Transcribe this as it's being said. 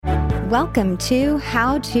Welcome to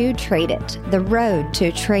How to Trade It, the road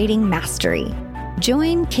to trading mastery.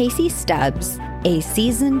 Join Casey Stubbs, a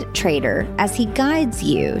seasoned trader, as he guides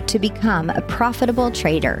you to become a profitable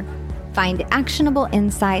trader. Find actionable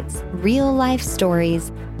insights, real-life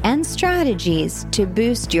stories, and strategies to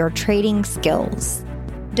boost your trading skills.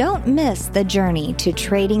 Don't miss the journey to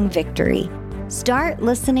trading victory. Start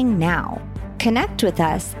listening now. Connect with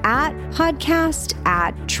us at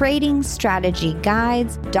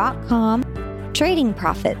podcast@tradingstrategyguides.com. Trading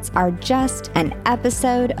profits are just an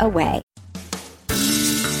episode away.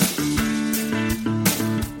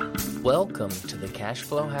 Welcome to the Cash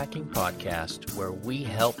Flow Hacking Podcast, where we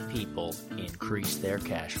help people increase their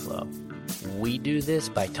cash flow. We do this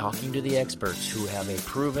by talking to the experts who have a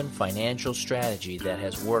proven financial strategy that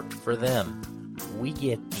has worked for them. We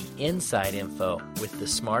get the inside info with the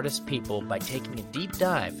smartest people by taking a deep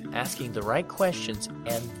dive, asking the right questions,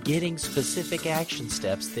 and getting specific action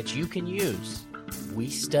steps that you can use. We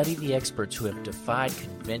study the experts who have defied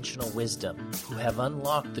conventional wisdom, who have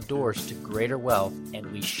unlocked the doors to greater wealth,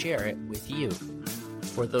 and we share it with you.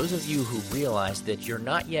 For those of you who realize that you're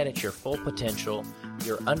not yet at your full potential,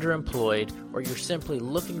 you're underemployed, or you're simply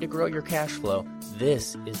looking to grow your cash flow,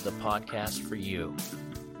 this is the podcast for you.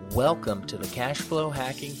 Welcome to the Cash Flow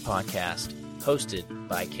Hacking Podcast, hosted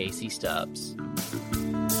by Casey Stubbs.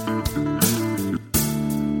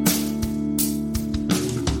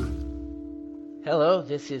 Hello,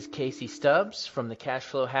 this is Casey Stubbs from the Cash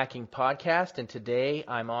Flow Hacking Podcast, and today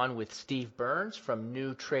I'm on with Steve Burns from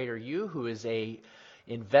New Trader U, who is a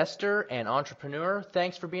investor and entrepreneur.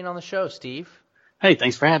 Thanks for being on the show, Steve. Hey,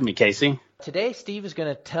 thanks for having me, Casey. Today, Steve is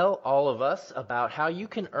going to tell all of us about how you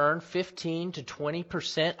can earn 15 to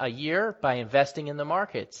 20% a year by investing in the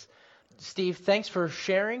markets. Steve, thanks for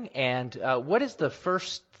sharing. And what is the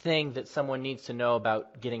first thing that someone needs to know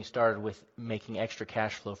about getting started with making extra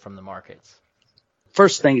cash flow from the markets?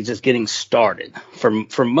 First thing is just getting started.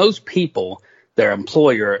 For most people, their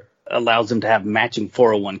employer allows them to have matching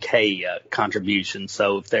 401k contributions.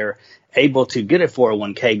 So if they're able to get a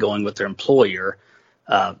 401k going with their employer,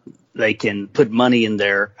 they can put money in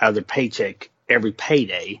out of their paycheck every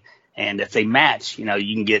payday. And if they match, you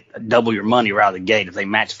can get double your money right out of the gate. If they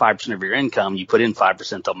match 5% of your income, you put in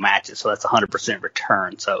 5%, they'll match it. So that's 100%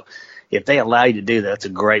 return. So if they allow you to do that, that's a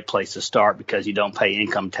great place to start because you don't pay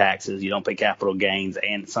income taxes, you don't pay capital gains,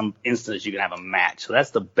 and in some instances you can have a match. So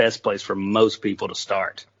that's the best place for most people to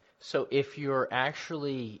start. So if you're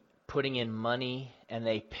actually putting in money and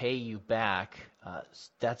they pay you back,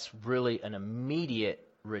 that's really an immediate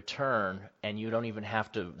return, and you don't even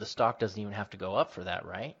have to, the stock doesn't even have to go up for that,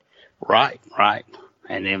 right? Right.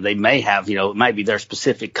 And if they may have, it might be their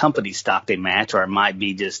specific company stock they match, or it might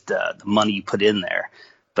be just the money you put in there.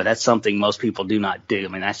 But that's something most people do not do. I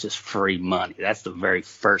mean, that's just free money. That's the very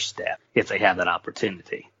first step if they have that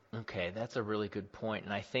opportunity. Okay, that's a really good point.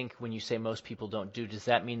 And I think when you say most people don't do, does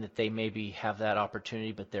that mean that they maybe have that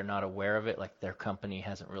opportunity but they're not aware of it? Like their company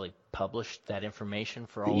hasn't really published that information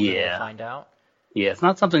for all of them to find out? Yeah, it's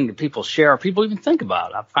not something that people share or people even think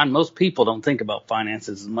about. I find most people don't think about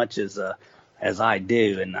finances as much as I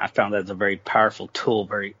do, and I found that as a very powerful tool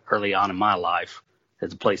very early on in my life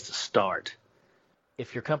as a place to start.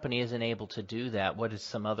 If your company isn't able to do that, what is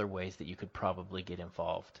some other ways that you could probably get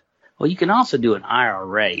involved? Well, you can also do an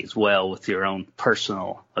IRA as well with your own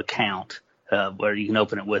personal account, where you can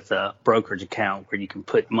open it with a brokerage account where you can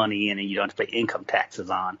put money in and you don't have to pay income taxes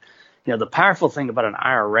on. The powerful thing about an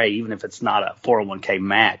IRA, even if it's not a 401k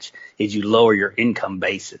match, is you lower your income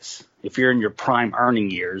basis. If you're in your prime earning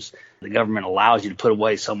years, the government allows you to put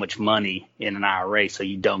away so much money in an IRA so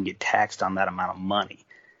you don't get taxed on that amount of money.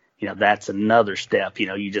 That's another step.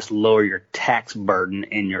 You just lower your tax burden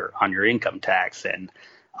on your income tax. And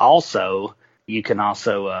also, you can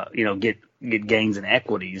also, get gains in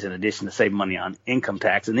equities in addition to save money on income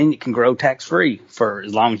tax. And then you can grow tax-free for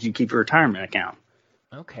as long as you keep your retirement account.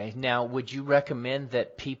 Okay. Now, would you recommend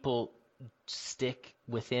that people stick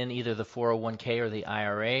within either the 401k or the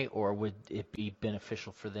IRA, or would it be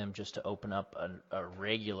beneficial for them just to open up a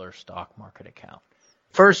regular stock market account?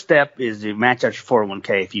 First step is to match out your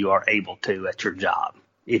 401k if you are able to at your job.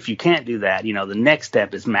 If you can't do that, the next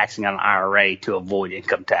step is maxing out an IRA to avoid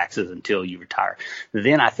income taxes until you retire.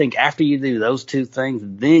 Then I think after you do those two things,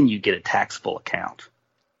 then you get a taxable account.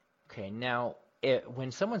 Okay. Now,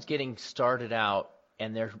 when someone's getting started out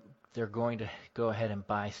and they're going to go ahead and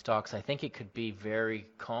buy stocks, I think it could be very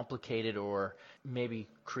complicated or maybe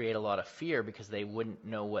create a lot of fear because they wouldn't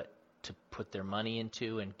know what to put their money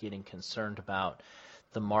into and getting concerned about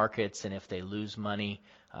the markets and if they lose money.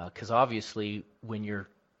 Because obviously when you're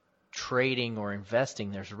trading or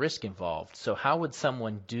investing, there's risk involved. So how would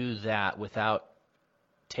someone do that without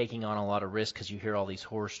taking on a lot of risk, because you hear all these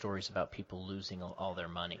horror stories about people losing all their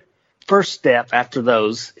money? First step after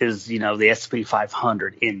those is, the S&P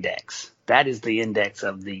 500 index. That is the index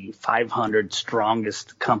of the 500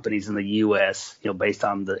 strongest companies in the U.S., based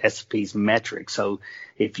on the S&P's metrics. So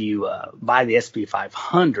if you buy the S&P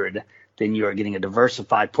 500, then you are getting a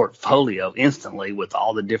diversified portfolio instantly with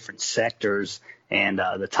all the different sectors and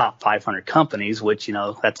the top 500 companies, which,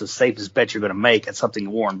 that's the safest bet you're going to make. It's something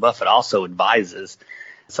Warren Buffett also advises.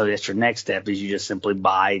 So that's your next step, is you just simply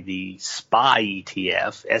buy the SPY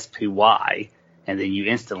ETF, SPY, and then you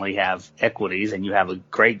instantly have equities, and you have a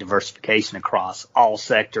great diversification across all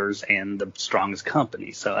sectors and the strongest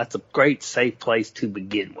companies. So that's a great, safe place to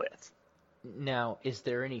begin with. Now, is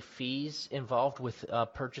there any fees involved with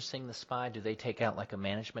purchasing the SPY? Do they take out like a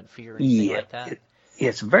management fee or anything like that?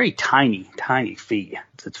 It's a very tiny fee.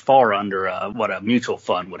 It's far under what a mutual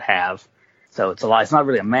fund would have. So it's not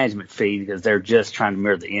really a management fee, because they're just trying to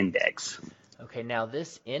mirror the index. Okay, now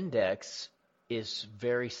this index is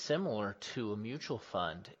very similar to a mutual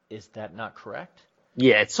fund. Is that not correct?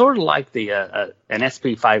 Yeah, it's sort of like the an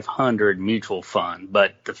S&P 500 mutual fund,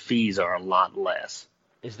 but the fees are a lot less.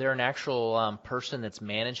 Is there an actual person that's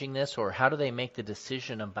managing this, or how do they make the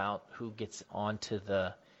decision about who gets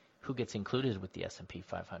included with the S&P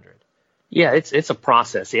 500? Yeah, it's a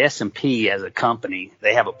process. The S&P as a company,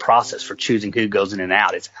 they have a process for choosing who goes in and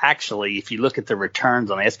out. It's actually, if you look at the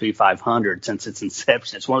returns on the S&P 500 since its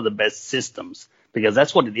inception, it's one of the best systems, because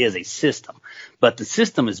that's what it is, a system. But the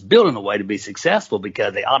system is built in a way to be successful,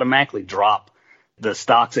 because they automatically drop the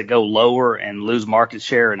stocks that go lower and lose market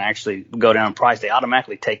share and actually go down in price. They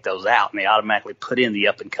automatically take those out, and they automatically put in the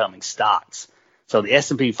up-and-coming stocks. So the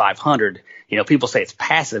S&P 500, people say it's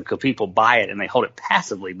passive because people buy it and they hold it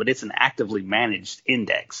passively, but it's an actively managed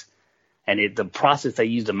index. And the process they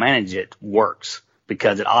use to manage it works,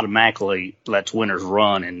 because it automatically lets winners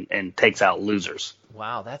run and takes out losers.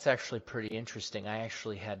 Wow, that's actually pretty interesting. I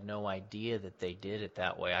actually had no idea that they did it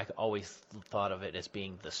that way. I always thought of it as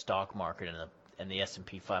being the stock market, and the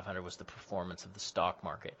S&P 500 was the performance of the stock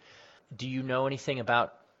market. Do you know anything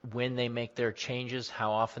about when they make their changes,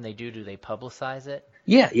 how often they do? Do they publicize it?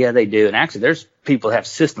 Yeah, they do. And actually, there's people that have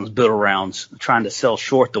systems built around trying to sell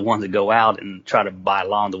short the ones that go out and try to buy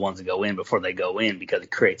long the ones that go in before they go in, because it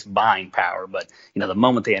creates buying power. But, the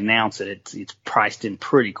moment they announce it, it's priced in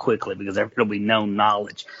pretty quickly, because it'll be known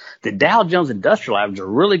knowledge. The Dow Jones Industrial Average is a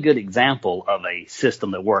really good example of a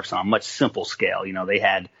system that works on a much simple scale. They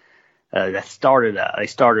had they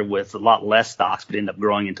started with a lot less stocks, but ended up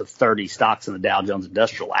growing into 30 stocks in the Dow Jones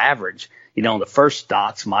Industrial Average. The first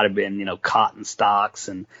stocks might have been, cotton stocks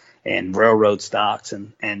and railroad stocks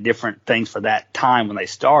and different things for that time when they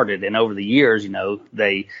started. And over the years,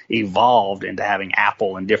 they evolved into having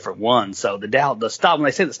Apple and different ones. So when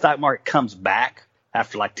they say the stock market comes back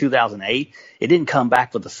after like 2008, it didn't come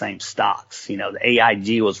back with the same stocks. The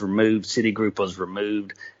AIG was removed, Citigroup was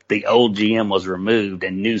removed, the old GM was removed,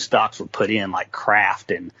 and new stocks were put in like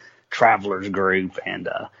Kraft and Travelers Group and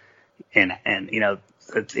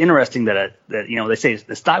it's interesting that they say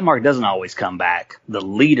the stock market doesn't always come back.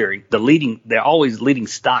 They're always leading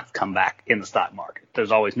stocks come back in the stock market.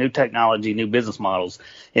 There's always new technology, new business models,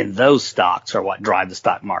 and those stocks are what drive the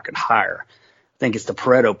stock market higher. I think it's the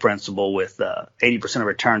Pareto principle, with 80% of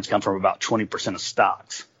returns come from about 20% of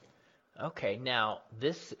stocks. Okay, now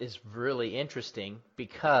this is really interesting,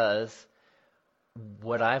 because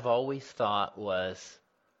what I've always thought was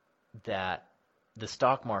that the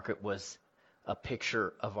stock market was a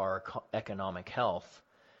picture of our economic health.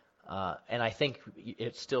 And I think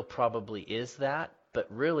it still probably is that, but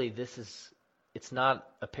really it's not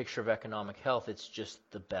a picture of economic health, it's just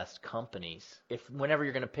the best companies. Whenever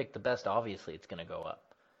you're going to pick the best, obviously it's going to go up.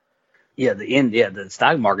 Yeah, the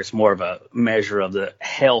stock market's more of a measure of the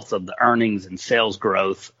health of the earnings and sales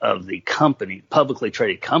growth of the publicly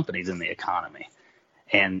traded companies in the economy.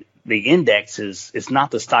 And the index it's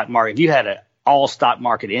not the stock market. If you had an all stock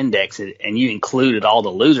market index and you included all the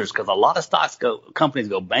losers, because a lot of companies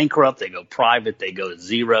go bankrupt, they go private, they go to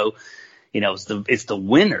zero. It's the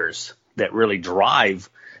winners that really drive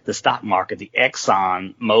the stock market. The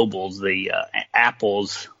Exxon Mobils, the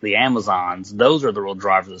Apples, the Amazons, those are the real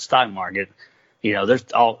drivers of the stock market.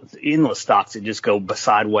 There's all endless stocks that just go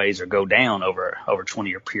sideways or go down over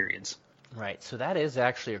 20-year periods. Right. So that is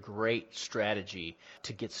actually a great strategy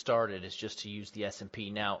to get started, is just to use the S&P.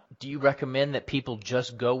 Now, do you recommend that people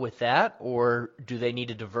just go with that, or do they need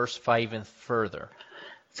to diversify even further?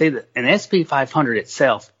 See, an S&P 500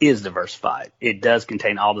 itself is diversified. It does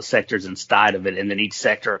contain all the sectors inside of it, and then each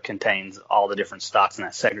sector contains all the different stocks in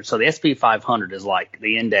that sector. So the S&P 500 is like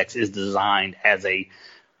the index is designed as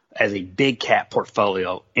a big cap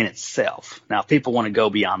portfolio in itself. Now, if people want to go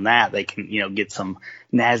beyond that, they can, get some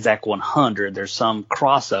NASDAQ 100. There's some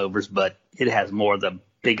crossovers, but it has more of the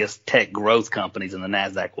biggest tech growth companies in the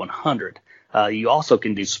NASDAQ 100. You also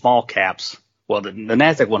can do small caps. Well, the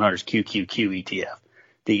NASDAQ 100 is QQQ ETF.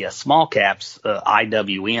 The small caps,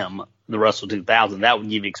 IWM, the Russell 2000, that would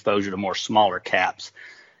give you exposure to more smaller caps.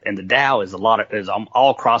 And the Dow is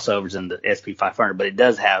all crossovers in the S&P 500, but it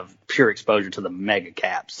does have pure exposure to the mega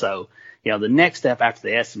caps. So, the next step after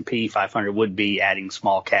the S&P 500 would be adding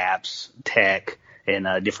small caps, tech,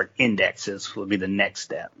 and different indexes would be the next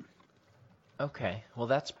step. Okay, well,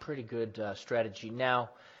 that's pretty good strategy.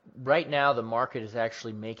 Now, right now, the market is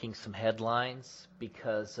actually making some headlines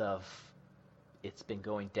because of it's been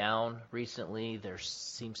going down recently. There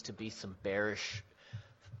seems to be some bearish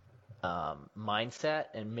mindset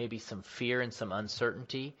and maybe some fear and some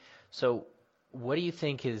uncertainty. So what do you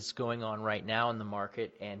think is going on right now in the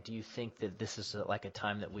market, and do you think that this is like a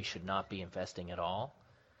time that we should not be investing at all?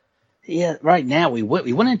 Yeah, right now we went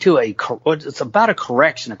into it's about a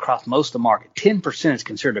correction across most of the market. 10% is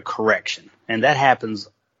considered a correction, and that happens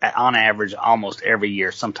on average almost every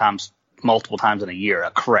year, sometimes multiple times in a year,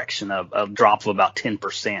 a correction of a drop of about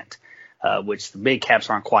 10%, which the big caps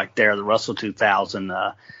aren't quite there. The Russell 2000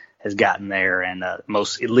 has gotten there, and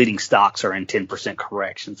most leading stocks are in 10%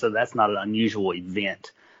 correction. So that's not an unusual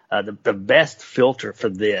event. The best filter for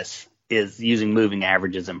this is using moving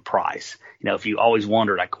averages and price. If you always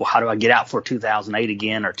wonder, like, well, how do I get out for 2008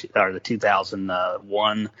 again or the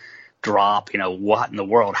 2001 drop? What in the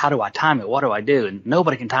world? How do I time it? What do I do? And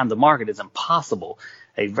nobody can time the market. It's impossible.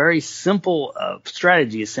 A very simple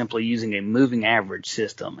strategy is simply using a moving average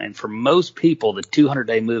system. And for most people, the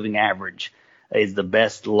 200-day moving average is the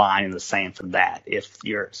best line in the sand for that. If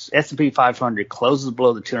your S&P 500 closes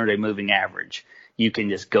below the 200-day moving average, you can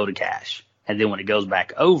just go to cash. And then when it goes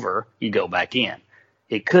back over, you go back in.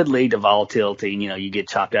 It could lead to volatility, and, you get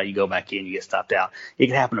chopped out, you go back in, you get stopped out. It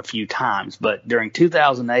can happen a few times, but during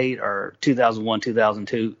 2008 or 2001,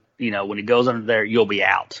 2002, when it goes under there, you'll be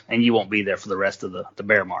out, and you won't be there for the rest of the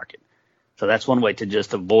bear market. So that's one way to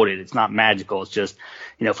just avoid it. It's not magical. It's just,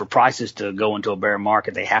 for prices to go into a bear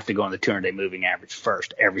market, they have to go on the 200-day moving average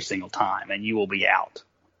first every single time, and you will be out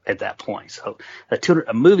at that point. So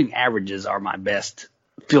moving averages are my best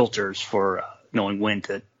filters for knowing when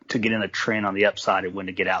to get in a trend on the upside and when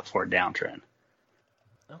to get out for a downtrend.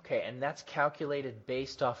 Okay, and that's calculated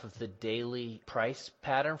based off of the daily price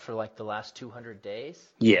pattern for like the last 200 days?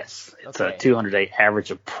 Yes, it's a 200-day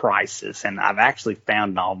average of prices. And I've actually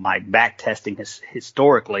found in all my back testing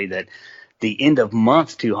historically that the end of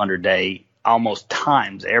month 200-day almost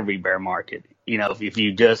times every bear market. If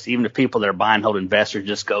you even if people that are buy and hold investors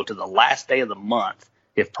just go to the last day of the month,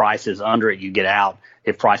 if price is under it, you get out.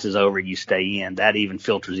 If price is over it, you stay in. That even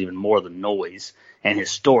filters even more of the noise. And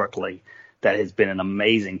historically, that has been an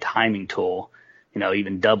amazing timing tool,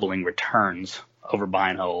 even doubling returns over buy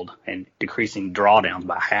and hold and decreasing drawdowns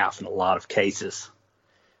by half in a lot of cases.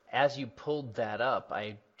 As you pulled that up,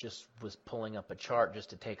 I just was pulling up a chart just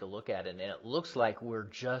to take a look at it, and it looks like we're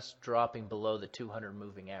just dropping below the 200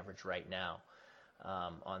 moving average right now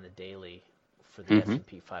on the daily for the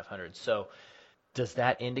S&P 500. So does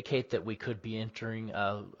that indicate that we could be entering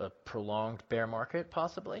a prolonged bear market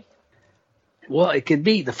possibly? Well, it could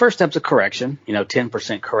be. The first step's a correction.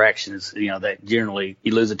 10% correction is, that generally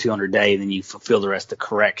you lose a 200-day and then you fulfill the rest of the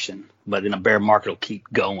correction. But in a bear market, it'll keep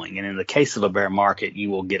going. And in the case of a bear market,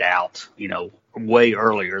 you will get out, way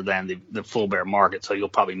earlier than the full bear market. So you'll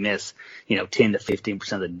probably miss, 10 to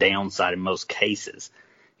 15% of the downside in most cases.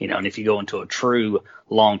 And if you go into a true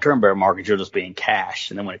long-term bear market, you'll just be in cash.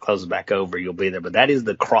 And then when it closes back over, you'll be there. But that is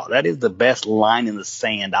the best line in the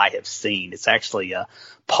sand I have seen. It's actually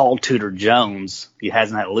Paul Tudor Jones. He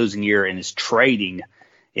hasn't had a losing year in his trading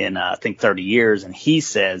in, I think, 30 years. And he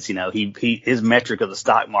says, his metric of the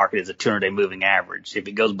stock market is a 200-day moving average. If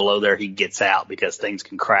it goes below there, he gets out because things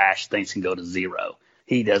can crash. Things can go to zero.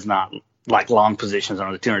 He does not like long positions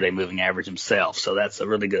on the 200-day moving average himself. So that's a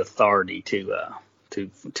really good authority to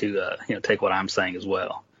take what I'm saying as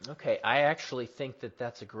well. Okay, I actually think that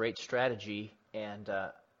that's a great strategy, and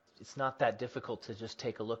it's not that difficult to just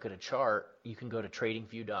take a look at a chart. You can go to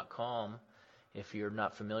tradingview.com if you're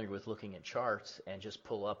not familiar with looking at charts and just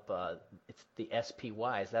pull up it's the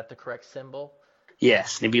SPY. Is that the correct symbol?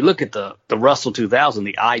 Yes. And if you look at the Russell 2000,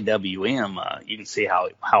 the IWM, you can see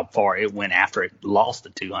how far it went after it lost the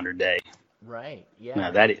 200-day. Right. Yeah.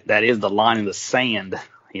 Now, that is the line in the sand.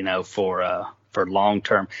 for long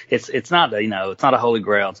term. It's not it's not a holy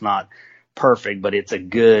grail. It's not perfect, but it's a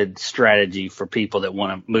good strategy for people that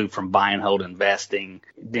want to move from buy and hold investing,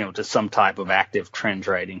 to some type of active trend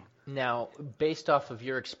trading. Now, based off of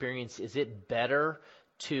your experience, is it better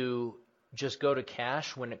to just go to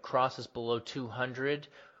cash when it crosses below 200,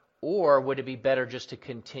 or would it be better just to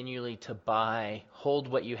continually to buy, hold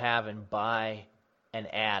what you have and buy and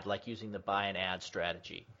add, like using the buy and add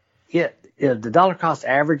strategy? Yeah, the dollar cost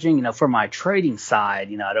averaging, for my trading side,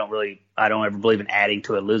 I don't ever believe in adding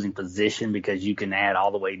to a losing position, because you can add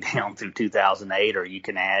all the way down through 2008, or you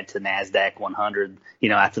can add to NASDAQ 100,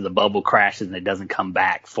 after the bubble crashes and it doesn't come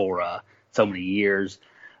back for so many years.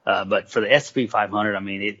 But for the S&P 500,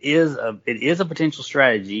 it is a potential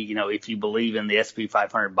strategy. If you believe in the S&P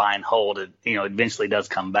 500 buy and hold, it eventually does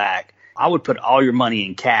come back. I would put all your money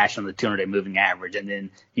in cash on the 200-day moving average, and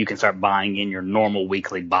then you can start buying in your normal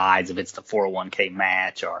weekly buys if it's the 401k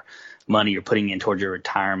match or money you're putting in towards your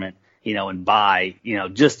retirement, and buy,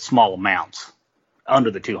 just small amounts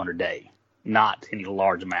under the 200-day, not any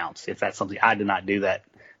large amounts. If that's something, I do not do that,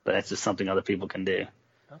 but that's just something other people can do.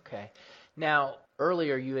 Okay. Now,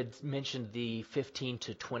 earlier you had mentioned the 15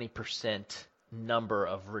 to 20% number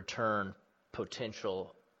of return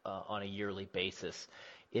potential on a yearly basis.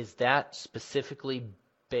 Is that specifically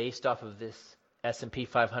based off of this S&P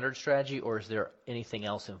 500 strategy, or is there anything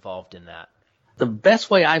else involved in that? The best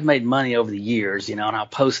way I've made money over the years, and I'll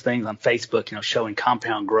post things on Facebook, showing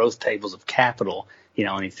compound growth tables of capital,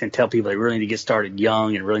 and tell people they really need to get started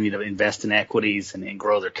young and really need to invest in equities and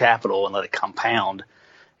grow their capital and let it compound.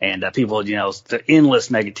 And people, the endless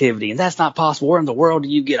negativity, and that's not possible. Where in the world do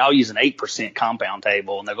you get? I'll use an 8% compound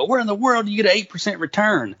table, and they go, where in the world do you get an 8%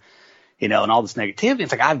 return? And all this negativity.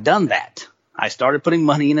 It's like, I've done that. I started putting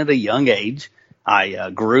money in at a young age.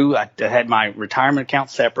 I grew. I had my retirement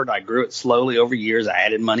account separate. I grew it slowly over years. I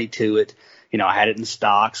added money to it. I had it in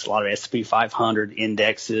stocks, a lot of S&P 500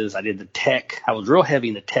 indexes. I did the tech. I was real heavy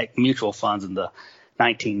in the tech mutual funds in the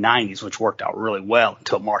 1990s, which worked out really well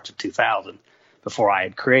until March of 2000, before I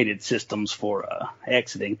had created systems for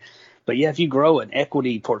exiting. But yeah, if you grow an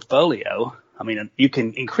equity portfolio, you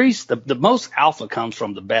can increase the most alpha comes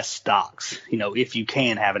from the best stocks. If you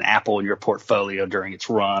can have an Apple in your portfolio during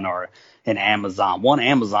its run, or an Amazon. One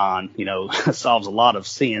Amazon, solves a lot of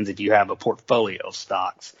sins if you have a portfolio of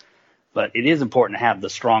stocks. But it is important to have the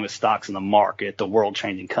strongest stocks in the market, the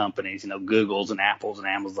world-changing companies, Googles and Apples and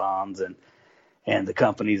Amazons and the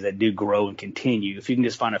companies that do grow and continue. If you can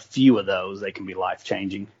just find a few of those, they can be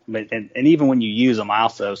life-changing. And even when you use them, I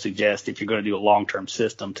also suggest, if you're going to do a long-term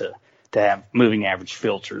system, to have moving average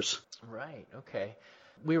filters. Right. Okay.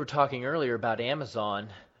 We were talking earlier about Amazon,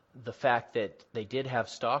 the fact that they did have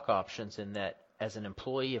stock options, and that as an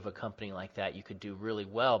employee of a company like that, you could do really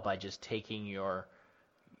well by just taking your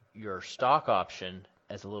stock option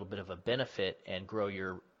as a little bit of a benefit and grow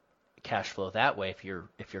your cash flow that way if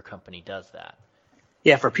your company does that.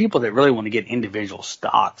 Yeah, for people that really want to get individual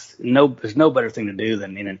stocks, there's no better thing to do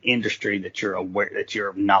than in an industry that you're aware, that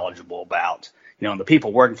you're knowledgeable about. And the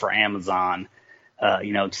people working for Amazon,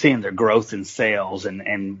 seeing their growth in sales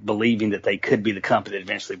and believing that they could be the company that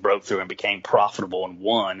eventually broke through and became profitable and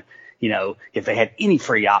won. If they had any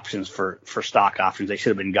free options for stock options, they should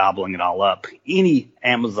have been gobbling it all up. Any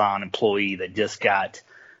Amazon employee that just got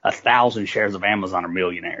 1,000 shares of Amazon are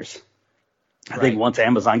millionaires. I think once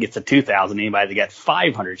Amazon gets to 2,000, anybody that got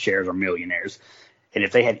 500 shares are millionaires. And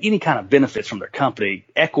if they had any kind of benefits from their company,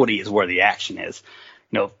 equity is where the action is.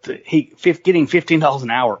 Getting $15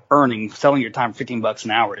 an hour, selling your time for $15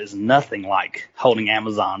 an hour is nothing like holding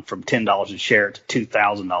Amazon from $10 a share to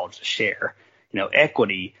 $2,000 a share.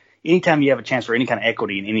 Equity, anytime you have a chance for any kind of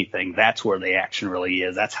equity in anything, that's where the action really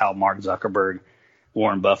is. That's how Mark Zuckerberg,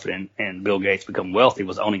 Warren Buffett, and Bill Gates become wealthy,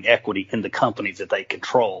 was owning equity in the companies that they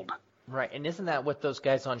controlled. Right, and isn't that what those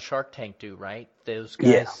guys on Shark Tank do, right? Those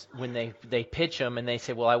guys, when they pitch them and they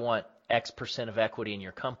say, well, I want X% of equity in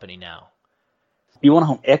your company now. You want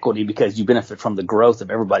to own equity because you benefit from the growth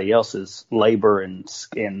of everybody else's labor and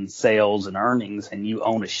sales and earnings, and you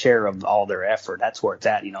own a share of all their effort. That's where it's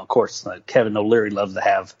at. Of course, Kevin O'Leary loves to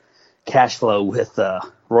have cash flow with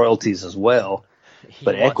royalties as well.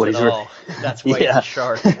 But equity, that's why he's a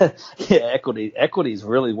shark. Yeah, equity is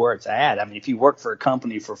really where it's at. If you work for a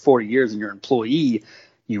company for 40 years and you're an employee,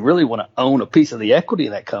 you really want to own a piece of the equity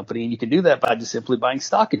of that company, and you can do that by just simply buying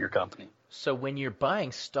stock in your company. So when you're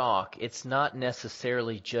buying stock, it's not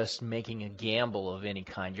necessarily just making a gamble of any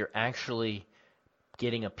kind. You're actually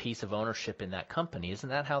getting a piece of ownership in that company. Isn't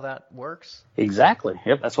that how that works? Exactly.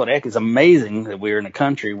 Yep. That's what it's amazing that we're in a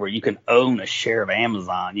country where you can own a share of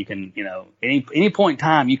Amazon. You can, any point in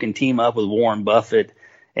time, you can team up with Warren Buffett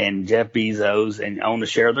and Jeff Bezos and own a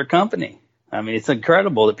share of their company. I mean, it's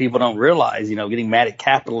incredible that people don't realize, getting mad at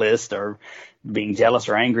capitalists or being jealous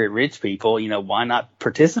or angry at rich people, why not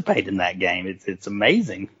participate in that game? It's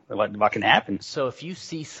amazing what can happen. So if you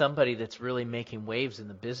see somebody that's really making waves in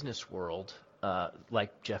the business world,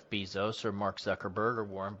 like Jeff Bezos or Mark Zuckerberg or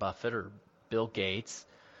Warren Buffett or Bill Gates,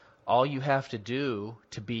 all you have to do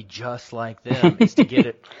to be just like them is to get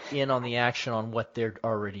it in on the action on what they're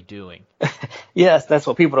already doing. Yes, that's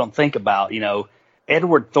what people don't think about.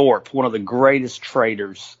 Edward Thorpe, one of the greatest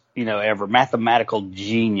traders, ever, mathematical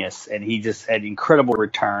genius, and he just had incredible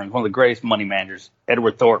returns, one of the greatest money managers,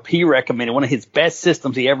 Edward Thorpe. He recommended one of his best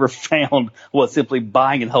systems he ever found was simply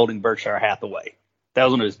buying and holding Berkshire Hathaway. That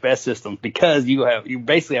was one of his best systems because you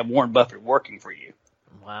basically have Warren Buffett working for you.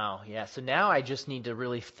 Wow, yeah. So now I just need to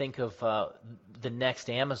really think of the next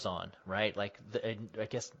Amazon, right? Like, I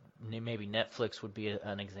guess maybe Netflix would be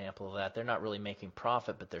an example of that. They're not really making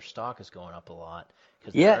profit, but their stock is going up a lot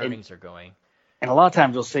because their earnings are going. And a lot of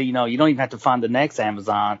times you'll see, you don't even have to find the next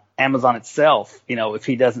Amazon itself, if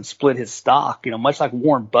he doesn't split his stock, much like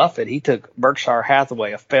Warren Buffett, he took Berkshire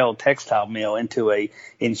Hathaway, a failed textile mill, into a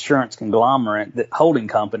insurance conglomerate holding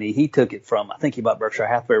company. He took it from, I think he bought Berkshire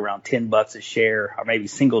Hathaway around $10 a share, or maybe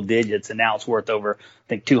single digits, and now it's worth over, I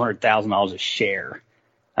think, $200,000 a share.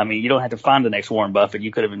 I mean, you don't have to find the next Warren Buffett. You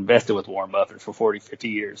could have invested with Warren Buffett for 40, 50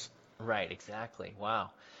 years. Right, exactly. Wow.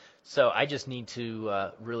 So I just need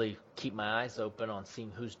to really keep my eyes open on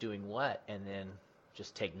seeing who's doing what and then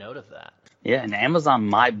just take note of that. Yeah, and Amazon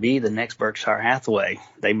might be the next Berkshire Hathaway.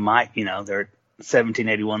 They might, they're at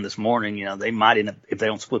 1781 this morning. They might end up, if they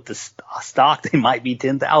don't split the stock, they might be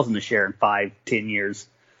 10,000 a share in 5-10 years.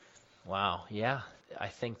 Wow, yeah. I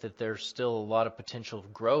think that there's still a lot of potential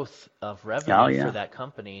growth of revenue for that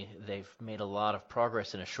company. They've made a lot of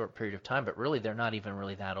progress in a short period of time, but really they're not even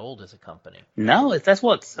really that old as a company. No, that's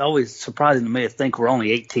what's always surprising to me. I think we're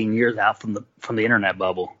only 18 years out from the internet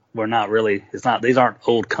bubble. We're not really. These aren't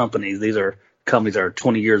old companies. These are companies that are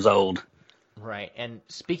 20 years old. Right. And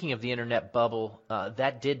speaking of the internet bubble,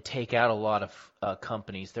 that did take out a lot of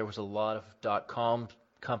companies. There was a lot of .com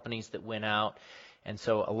companies that went out. And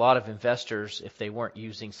so a lot of investors, if they weren't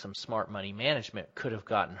using some smart money management, could have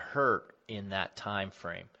gotten hurt in that time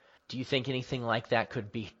frame. Do you think anything like that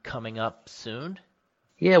could be coming up soon?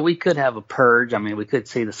 Yeah, we could have a purge. I mean, we could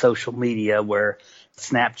see the social media where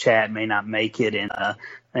Snapchat may not make it,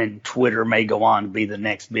 and Twitter may go on to be the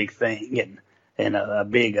next big thing, and a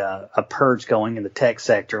big purge going in the tech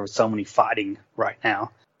sector with so many fighting right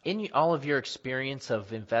now. In all of your experience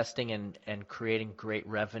of investing and creating great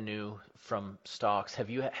revenue from stocks, have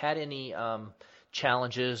you had any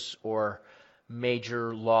challenges or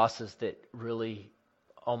major losses that really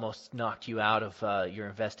almost knocked you out of your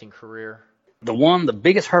investing career? The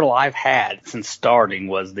biggest hurdle I've had since starting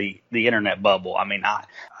was the internet bubble. I mean,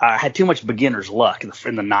 I had too much beginner's luck in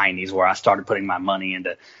the 90s where I started putting my money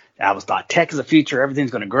into. I was thought tech is the future.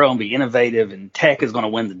 Everything's going to grow and be innovative, and tech is going to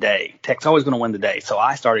win the day. Tech's always going to win the day. So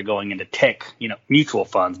I started going into tech, mutual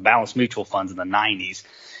funds, balanced mutual funds in the 90s.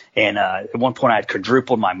 And at one point I had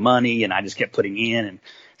quadrupled my money, and I just kept putting in and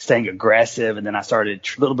staying aggressive. And then I started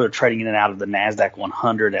a little bit of trading in and out of the NASDAQ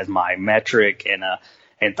 100 as my metric,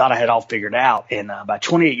 and thought I had all figured out. And by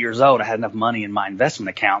 28 years old, I had enough money in my investment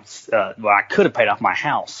accounts where I could have paid off my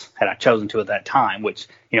house had I chosen to at that time, which,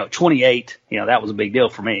 28, that was a big deal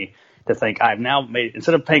for me to think I've now made,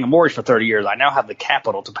 instead of paying a mortgage for 30 years, I now have the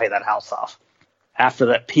capital to pay that house off. After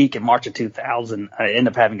that peak in March of 2000, I ended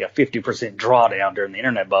up having a 50% drawdown during the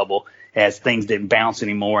internet bubble as things didn't bounce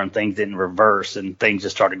anymore and things didn't reverse and things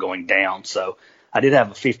just started going down. So I did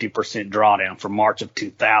have a 50% drawdown from March of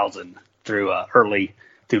 2000 through late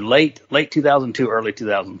 2002, early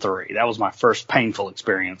 2003. That was my first painful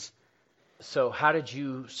experience. So how did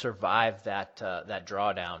you survive that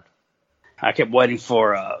drawdown? I kept waiting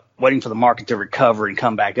for the market to recover and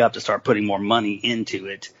come back up to start putting more money into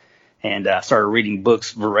it, and started reading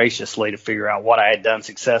books voraciously to figure out what I had done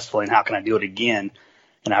successfully and how can I do it again.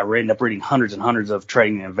 And I ended up reading hundreds and hundreds of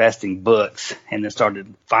trading and investing books, and then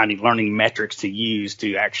started learning metrics to use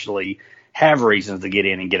to actually have reasons to get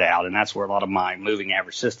in and get out. And that's where a lot of my moving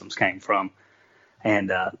average systems came from.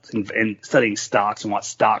 And studying stocks and what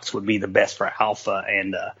stocks would be the best for alpha.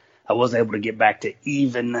 And I wasn't able to get back to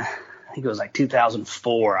even, I think it was like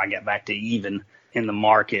 2004, I got back to even in the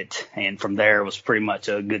market. And from there, it was pretty much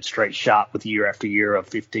a good straight shot with year after year of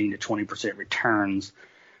 15 to 20% returns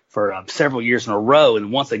for several years in a row.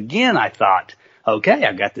 And once again, I thought, okay,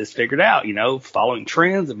 I've got this figured out, following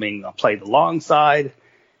trends and being played alongside.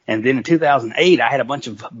 And then in 2008, I had a bunch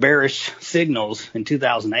of bearish signals in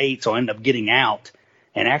 2008, so I ended up getting out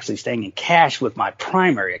and actually staying in cash with my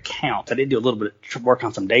primary account. I did do a little bit of work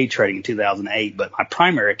on some day trading in 2008, but my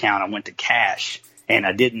primary account, I went to cash, and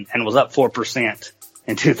I didn't, and was up 4%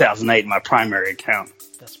 in 2008 in my primary account.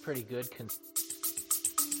 That's pretty good.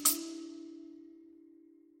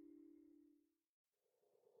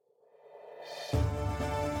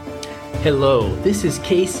 Hello, this is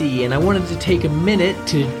Casey, and I wanted to take a minute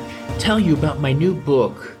to tell you about my new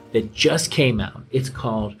book that just came out. It's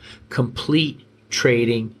called Complete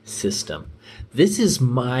Trading System. This is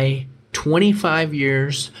my 25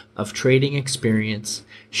 years of trading experience,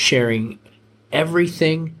 sharing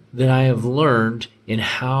everything that I have learned in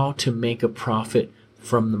how to make a profit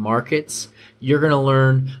from the markets. You're going to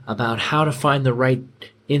learn about how to find the right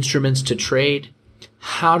instruments to trade,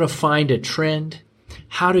 how to find a trend,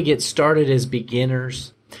 how to get started as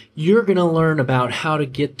beginners. You're going to learn about how to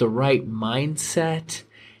get the right mindset,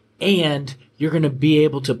 and you're going to be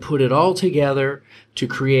able to put it all together to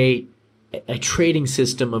create a trading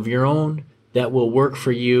system of your own that will work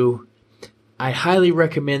for you. I highly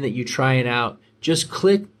recommend that you try it out. Just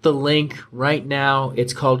click the link right now.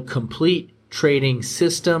 It's called Complete Trading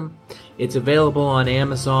System. It's available on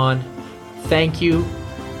Amazon. Thank you.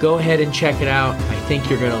 Go ahead and check it out. I think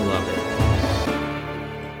you're going to love it.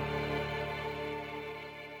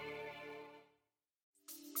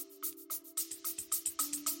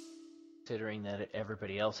 Considering that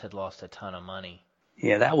everybody else had lost a ton of money.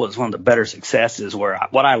 Yeah, that was one of the better successes where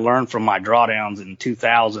what I learned from my drawdowns in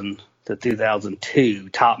 2000 to 2002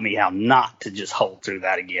 taught me how not to just hold through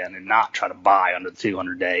that again and not try to buy under the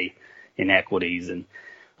 200-day in equities, and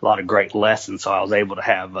a lot of great lessons. So I was able to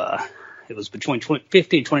have, it was between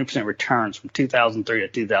 50 and 20% returns from 2003 to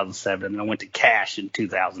 2007. And then I went to cash in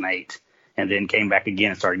 2008 and then came back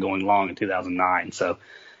again and started going long in 2009. So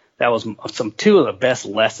that was two of the best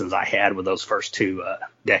lessons I had with those first two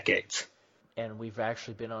decades. And we've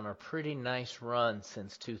actually been on a pretty nice run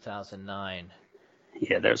since 2009.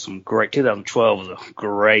 Yeah, there's some great. 2012 was a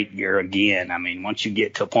great year again. I mean, once you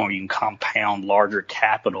get to a point where you can compound larger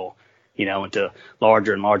capital, into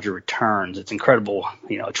larger and larger returns, it's incredible. A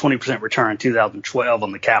 20% return in 2012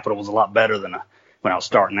 on the capital was a lot better than when I was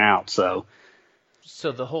starting out. So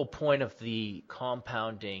the whole point of the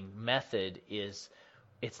compounding method is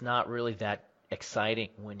it's not really that exciting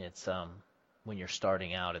when it's when you're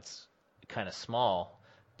starting out. It's kind of small,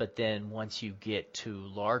 but then once you get to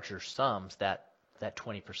larger sums, that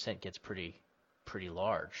 20% gets pretty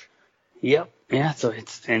large. Yep. Yeah. So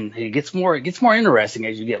it gets more interesting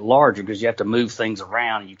as you get larger, because you have to move things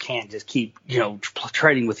around, and you can't just keep,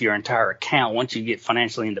 trading with your entire account. Once you get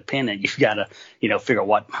financially independent, you've got to, figure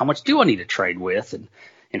out how much do I need to trade with,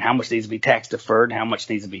 and how much needs to be tax deferred, and how much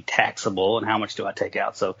needs to be taxable, and how much do I take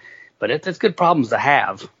out. So, but it's good problems to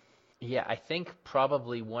have. Yeah. I think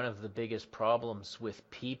probably one of the biggest problems with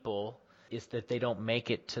people is that they don't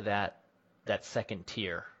make it to that second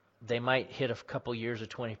tier. They might hit a couple years of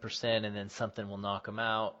 20% and then something will knock them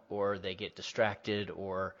out, or they get distracted,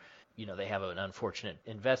 or they have an unfortunate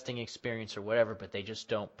investing experience or whatever, but they just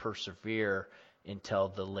don't persevere until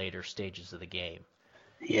the later stages of the game.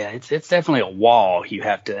 Yeah, it's definitely a wall you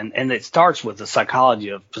have to, and it starts with the psychology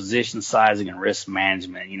of position sizing and risk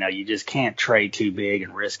management. You just can't trade too big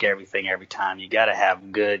and risk everything every time. You got to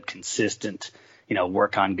have good, consistent,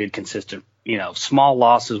 work on good, consistent, small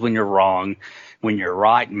losses when you're wrong. When you're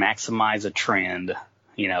right, maximize a trend,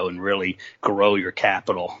 and really grow your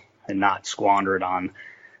capital and not squander it on.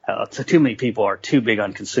 So too many people are too big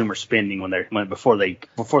on consumer spending before they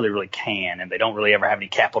really can, and they don't really ever have any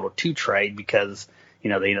capital to trade because they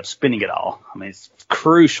end up spending it all. I mean, it's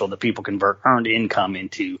crucial that people convert earned income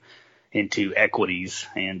into equities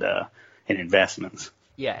and investments.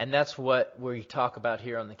 Yeah, and that's what we talk about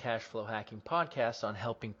here on the Cash Flow Hacking Podcast, on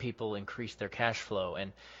helping people increase their cash flow.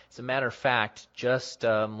 And as a matter of fact, just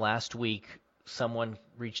last week, someone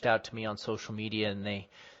reached out to me on social media, and they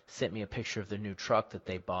sent me a picture of their new truck that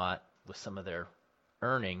they bought with some of their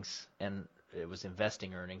earnings, and it was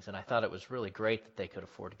investing earnings. And I thought it was really great that they could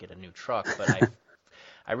afford to get a new truck, but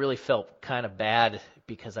I really felt kind of bad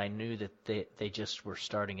because I knew that they just were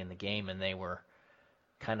starting in the game, and they were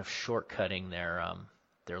kind of shortcutting their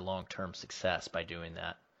long-term success by doing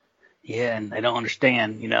that. Yeah, and they don't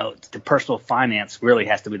understand, the personal finance really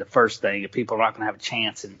has to be the first thing. If people are not going to have a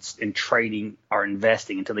chance in trading or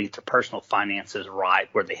investing until they get their personal finances right,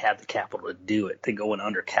 where they have the capital to do it. They go in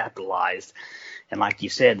undercapitalized, and like you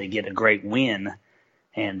said, they get a great win,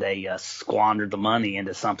 and they squander the money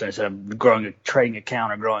into something. Instead of growing a trading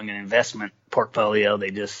account or growing an investment portfolio,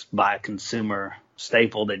 they just buy a consumer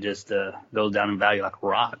staple that just goes down in value like a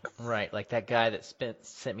rock. Right, like that guy that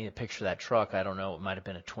sent me a picture of that truck. I don't know, it might have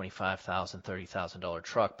been a $25,000, $30,000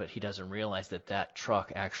 truck, but he doesn't realize that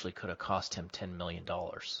truck actually could have cost him $10 million.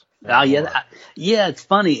 Oh yeah, it's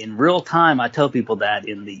funny. In real time, I tell people that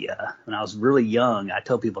when I was really young, I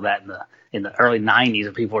tell people that in the early '90s,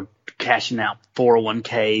 when people were cashing out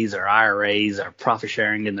 401ks or IRAs or profit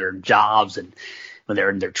sharing in their jobs, and when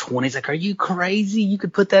they're in their 20s, like, are you crazy? You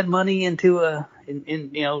could put that money into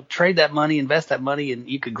trade that money, invest that money, and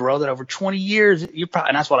you could grow that over 20 years. And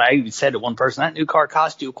that's what I even said to one person. That new car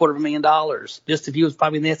cost you $250,000 just if you was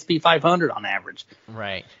probably in the S&P 500 on average.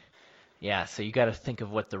 Right. Yeah, so you got to think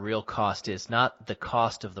of what the real cost is, not the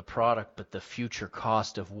cost of the product, but the future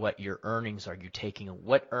cost of what your earnings are you taking.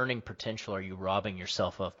 What earning potential are you robbing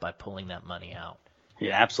yourself of by pulling that money out?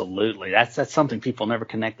 Yeah, absolutely. That's something people never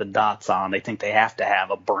connect the dots on. They think they have to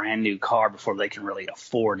have a brand new car before they can really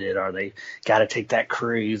afford it, or they got to take that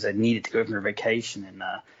cruise and need it to go on their vacation.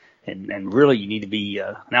 And really, you need to be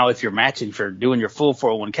now if you're matching for doing your full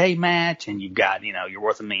 401k match, and you've got you're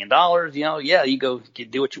worth $1 million. You go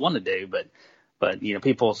do what you want to do, but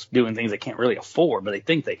people doing things they can't really afford, but they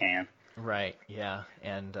think they can. Right. Yeah.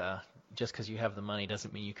 And just because you have the money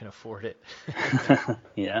doesn't mean you can afford it.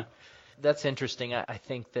 Yeah. That's interesting. I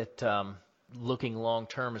think that looking long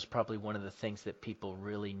term is probably one of the things that people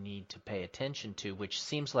really need to pay attention to, which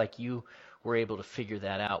seems like you were able to figure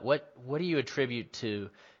that out. What do you attribute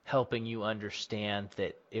to helping you understand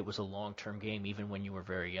that it was a long-term game even when you were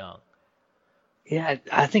very young? Yeah,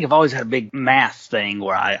 I think I've always had a big math thing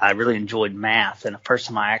where I really enjoyed math. And the first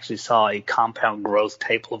time I actually saw a compound growth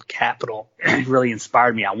table of capital, it really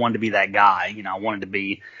inspired me. I wanted to be that guy. I wanted to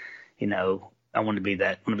be, I want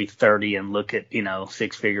to be 30 and look at,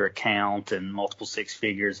 six-figure account and multiple six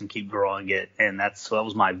figures and keep growing it. And that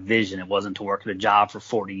was my vision. It wasn't to work at a job for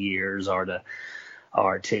 40 years or to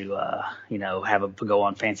go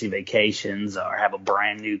on fancy vacations or have a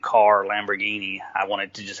brand new car or Lamborghini. I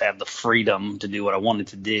wanted to just have the freedom to do what I wanted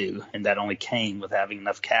to do. And that only came with having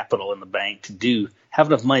enough capital in the bank to have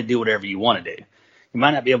enough money to do whatever you want to do. You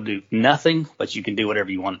might not be able to do nothing, but you can do whatever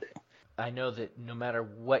you want to do. I know that no matter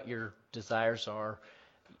what your desires are,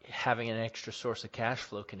 having an extra source of cash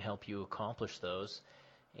flow can help you accomplish those.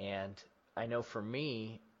 And I know for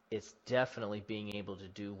me, it's definitely being able to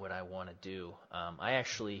do what I want to do. I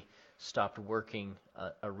actually stopped working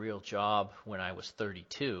a real job when I was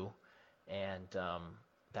 32, and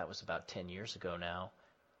that was about 10 years ago now.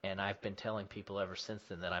 And I've been telling people ever since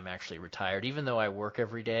then that I'm actually retired. Even though I work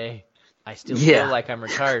every day, I still feel like I'm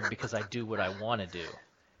retired because I do what I want to do.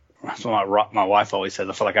 That's what my wife always says.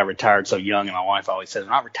 I feel like I retired so young, and my wife always says,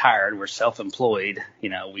 "We're not retired. We're self-employed.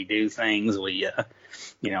 We do things.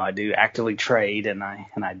 I do actively trade, and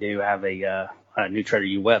I do have a New Trader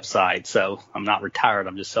U website. So I'm not retired.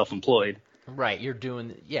 I'm just self-employed." Right. You're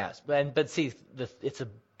doing yes, but see, it's a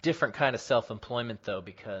different kind of self-employment though,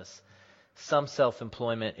 because some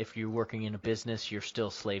self-employment, if you're working in a business, you're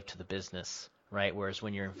still slave to the business, right? Whereas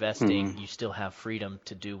when you're investing, you still have freedom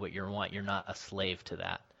to do what you want. You're not a slave to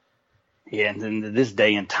that. Yeah, and in this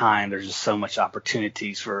day and time, there's just so much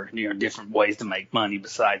opportunities for different ways to make money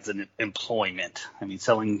besides employment. I mean,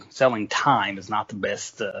 selling time is not the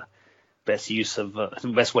best use of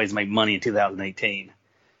the best ways to make money in 2018.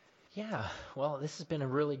 Yeah, well, this has been a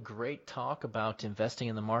really great talk about investing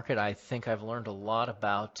in the market. I think I've learned a lot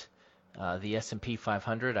about the S&P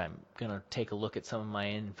 500. I'm going to take a look at some of my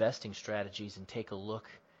investing strategies and take a look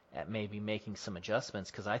at maybe making some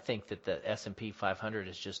adjustments, because I think that the S&P 500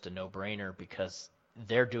 is just a no-brainer because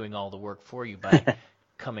they're doing all the work for you by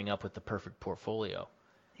coming up with the perfect portfolio.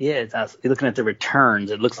 Yeah, looking at the returns,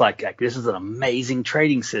 it looks like this is an amazing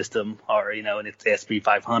trading system, and it's the S&P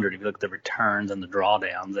 500. If you look at the returns and the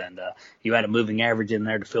drawdowns, and you add a moving average in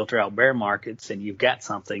there to filter out bear markets, and you've got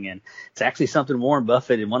something. And it's actually something Warren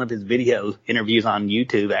Buffett, in one of his video interviews on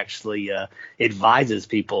YouTube, actually advises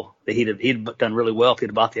people that he'd done really well if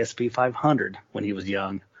he'd bought the S&P 500 when he was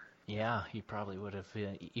young. Yeah, he probably would have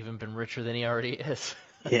even been richer than he already is.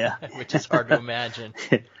 Yeah, which is hard to imagine.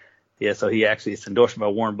 Yeah, so it's endorsed by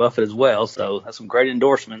Warren Buffett as well. So that's some great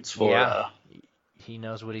endorsements for. Yeah, he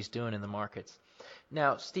knows what he's doing in the markets.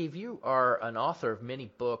 Now, Steve, you are an author of many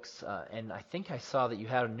books, and I think I saw that you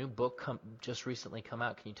had a new book just recently come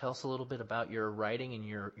out. Can you tell us a little bit about your writing and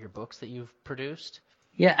your books that you've produced?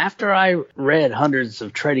 Yeah, after I read hundreds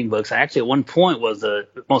of trading books, I actually at one point was the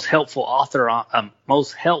most helpful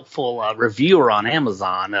reviewer on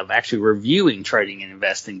Amazon of actually reviewing trading and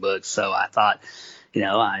investing books. So I thought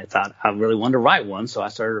I really wanted to write one, so I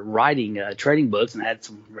started writing trading books and had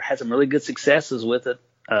some really good successes with it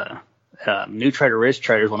New Trader, Rich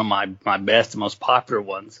Trader is one of my best and most popular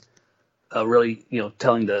ones. Really,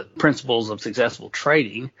 telling the principles of successful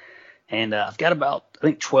trading. And I've got about, I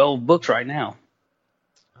think, 12 books right now.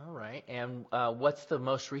 All right. And what's the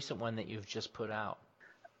most recent one that you've just put out?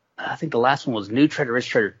 I think the last one was New Trader, Rich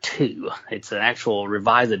Trader 2. It's an actual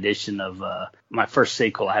revised edition of my first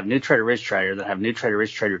sequel. I have New Trader, Rich Trader, then I have New Trader,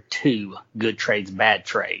 Rich Trader 2, Good Trades, Bad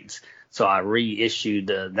Trades. So I reissued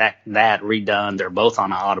that redone. They're both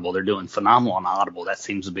on Audible. They're doing phenomenal on Audible. That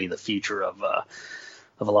seems to be the future of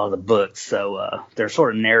a lot of the books. So they're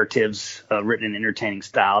sort of narratives written in entertaining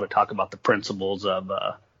style to talk about the principles of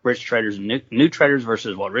rich traders and new traders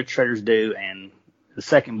versus what rich traders do. And the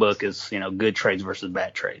second book is, good trades versus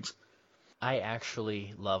bad trades. I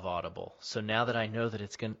actually love Audible. So now that I know that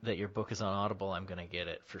that your book is on Audible, I'm going to get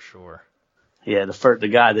it for sure. Yeah, the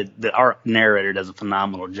guy our narrator does a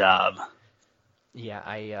phenomenal job. Yeah,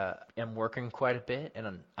 I am working quite a bit,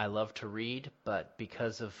 and I love to read, but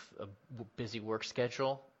because of a busy work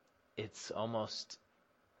schedule, it's almost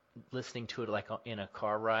listening to it like in a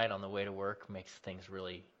car ride on the way to work makes things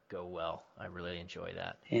really go well. I really enjoy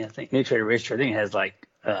that. Yeah, I think New Trader Rich Trader, I think it has like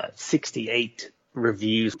 68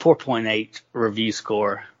 reviews, 4.8 review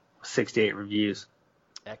score, 68 reviews.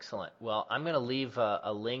 Excellent. Well, I'm going to leave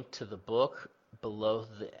a link to the book below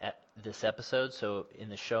this episode. So in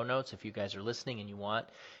the show notes, if you guys are listening and you want,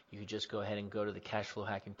 you can just go ahead and go to the Cashflow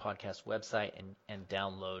Hacking Podcast website and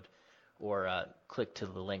download or click to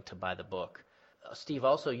the link to buy the book. Steve,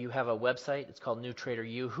 also you have a website. It's called New Trader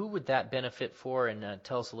U. Who would that benefit for? And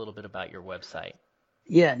tell us a little bit about your website.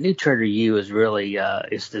 Yeah, New Trader U is really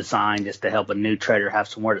it's designed just to help a new trader have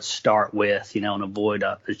somewhere to start with, and avoid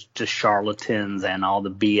just charlatans and all the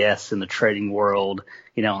BS in the trading world,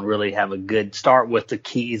 and really have a good start with the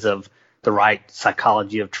keys of the right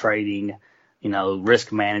psychology of trading,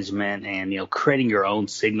 risk management and, creating your own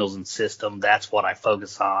signals and system. That's what I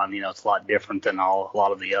focus on. It's a lot different than a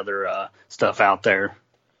lot of the other stuff out there.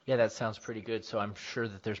 Yeah, that sounds pretty good. So I'm sure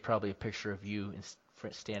that there's probably a picture of you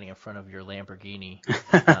standing in front of your Lamborghini,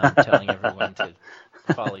 telling everyone to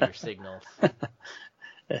follow your signals.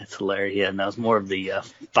 That's hilarious. Yeah, no, it's more of the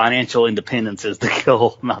financial independence is the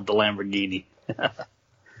goal, not the Lamborghini.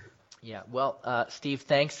 Yeah, well, Steve,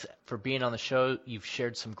 thanks for being on the show. You've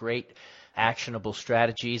shared some great actionable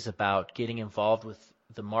strategies about getting involved with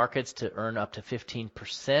the markets to earn up to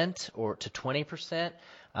 15% or to 20%.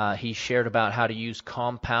 He shared about how to use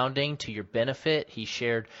compounding to your benefit. He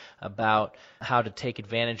shared about how to take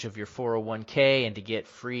advantage of your 401k and to get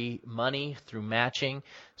free money through matching.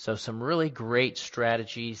 So some really great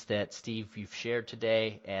strategies that, Steve, you've shared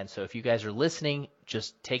today. And so if you guys are listening,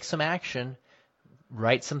 just take some action.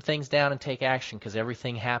 Write some things down and take action, because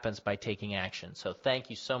everything happens by taking action. So thank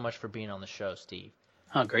you so much for being on the show, Steve.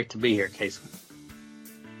 Oh, great to be here, Casey.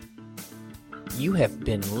 You have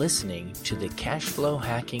been listening to the Cashflow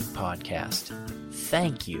Hacking Podcast.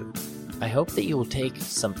 Thank you. I hope that you will take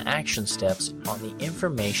some action steps on the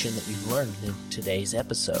information that you've learned in today's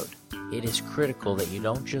episode. It is critical that you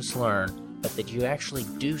don't just learn, but that you actually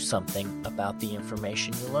do something about the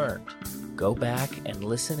information you learned. Go back and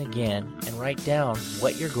listen again and write down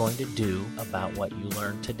what you're going to do about what you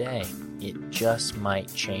learned today. It just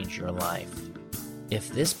might change your life. If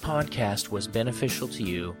this podcast was beneficial to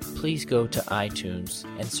you, please go to iTunes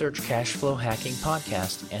and search Cashflow Hacking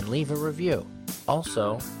Podcast and leave a review.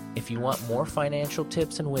 Also, if you want more financial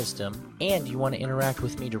tips and wisdom and you want to interact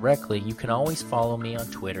with me directly, you can always follow me on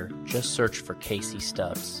Twitter. Just search for Casey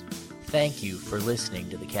Stubbs. Thank you for listening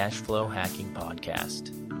to the Cashflow Hacking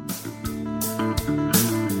Podcast.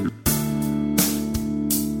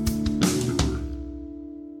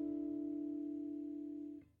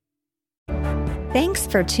 Thanks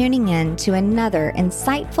for tuning in to another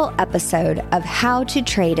insightful episode of How to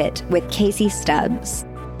Trade It with Casey Stubbs.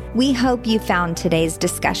 We hope you found today's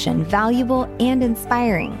discussion valuable and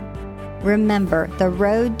inspiring. Remember, the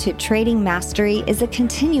road to trading mastery is a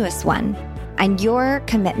continuous one, and your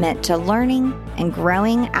commitment to learning and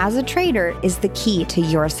growing as a trader is the key to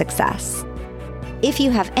your success. If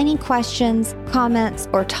you have any questions, comments,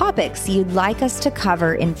 or topics you'd like us to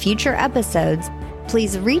cover in future episodes,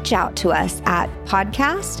 please reach out to us at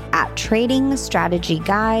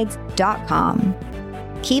podcast@tradingstrategyguides.com.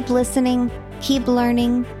 Keep listening, keep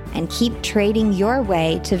learning, and keep trading your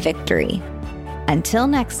way to victory. Until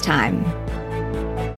next time.